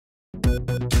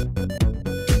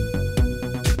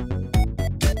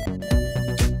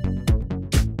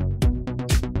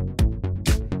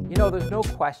there's no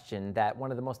question that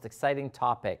one of the most exciting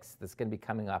topics that's going to be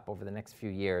coming up over the next few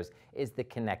years is the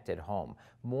connected home.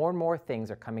 More and more things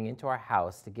are coming into our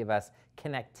house to give us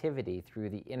connectivity through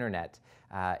the internet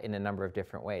in a number of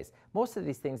different ways. Most of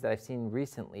these things that I've seen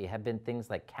recently have been things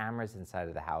like cameras inside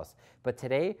of the house, but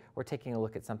today we're taking a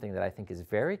look at something that I think is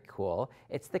very cool.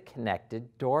 It's the connected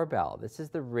doorbell. This is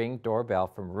the Ring doorbell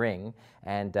from Ring,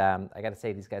 and I got to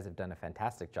say, these guys have done a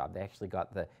fantastic job. They actually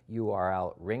got the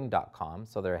URL ring.com,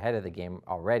 so they're ahead of the game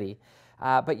already.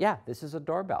 But yeah, this is a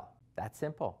doorbell. That's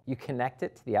simple. You connect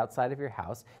it to the outside of your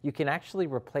house. You can actually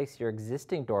replace your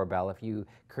existing doorbell if you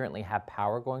currently have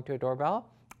power going to a doorbell,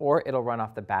 or it'll run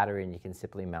off the battery and you can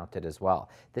simply mount it as well.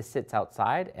 This sits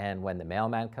outside, and when the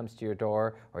mailman comes to your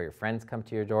door or your friends come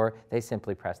to your door, they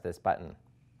simply press this button.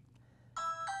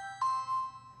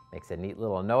 Makes a neat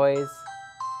little noise,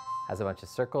 has a bunch of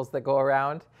circles that go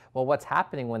around. Well, what's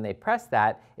happening when they press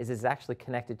that is it's actually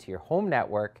connected to your home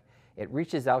network. It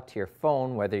reaches out to your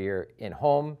phone, whether you're in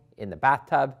home, in the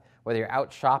bathtub, whether you're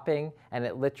out shopping, and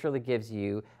it literally gives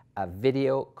you a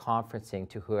video conferencing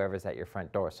to whoever's at your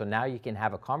front door. So now you can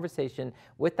have a conversation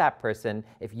with that person.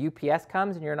 If UPS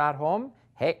comes and you're not home,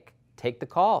 heck, take the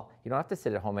call. You don't have to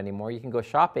sit at home anymore. You can go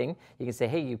shopping. You can say,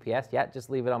 hey, UPS, yeah, just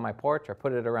leave it on my porch or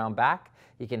put it around back.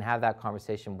 You can have that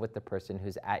conversation with the person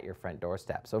who's at your front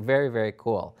doorstep. So very, very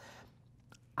cool.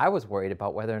 I was worried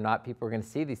about whether or not people were going to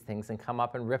see these things and come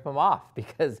up and rip them off,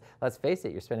 because let's face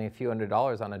it, you're spending a few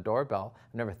 $100s on a doorbell.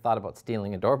 I've never thought about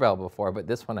stealing a doorbell before, but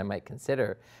this one I might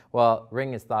consider. Well,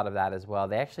 Ring has thought of that as well.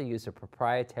 They actually use a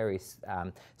proprietary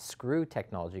screw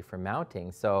technology for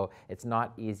mounting, so it's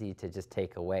not easy to just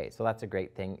take away. So that's a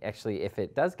great thing. Actually, if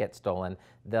it does get stolen,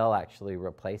 they'll actually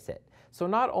replace it. So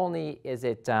not only is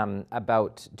it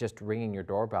about just ringing your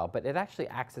doorbell, but it actually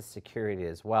acts as security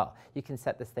as well. You can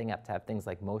set this thing up to have things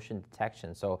like motion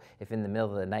detection. So if in the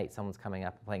middle of the night someone's coming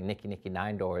up and playing Nicky Nicky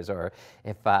Nine Doors, or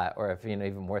if you know,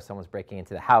 even worse, someone's breaking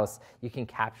into the house, you can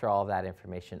capture all of that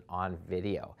information on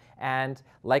video. And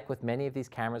like with many of these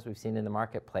cameras we've seen in the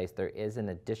marketplace, there is an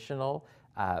additional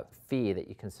fee that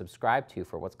you can subscribe to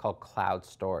for what's called cloud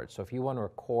storage. So if you want to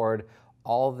record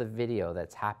all the video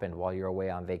that's happened while you're away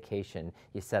on vacation,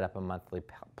 you set up a monthly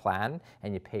plan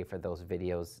and you pay for those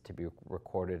videos to be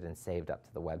recorded and saved up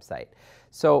to the website.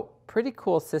 So pretty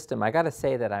cool system. I got to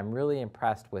say that I'm really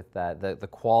impressed with the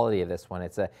quality of this one.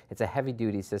 It's a heavy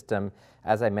duty system.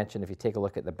 As I mentioned, if you take a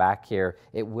look at the back here,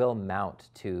 it will mount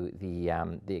to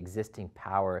the existing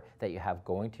power that you have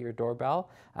going to your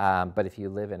doorbell. But if you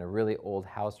live in a really old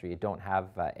house or you don't have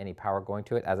any power going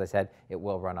to it, as I said, it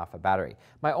will run off a battery.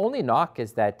 My only knock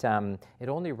is that it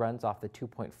only runs off the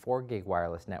 2.4 gig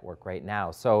wireless network right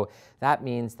now. So that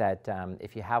means that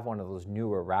if you have one of those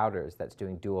newer routers that's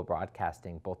doing dual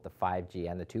broadcasting, both the 5G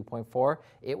and the 2.4,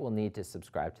 it will need to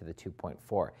subscribe to the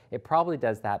 2.4. It probably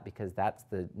does that because that's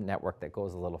the network that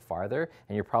goes a little farther,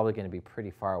 and you're probably going to be pretty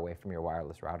far away from your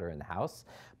wireless router in the house.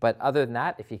 But other than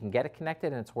that, if you can get it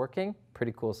connected and it's working,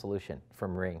 pretty cool solution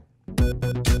from Ring.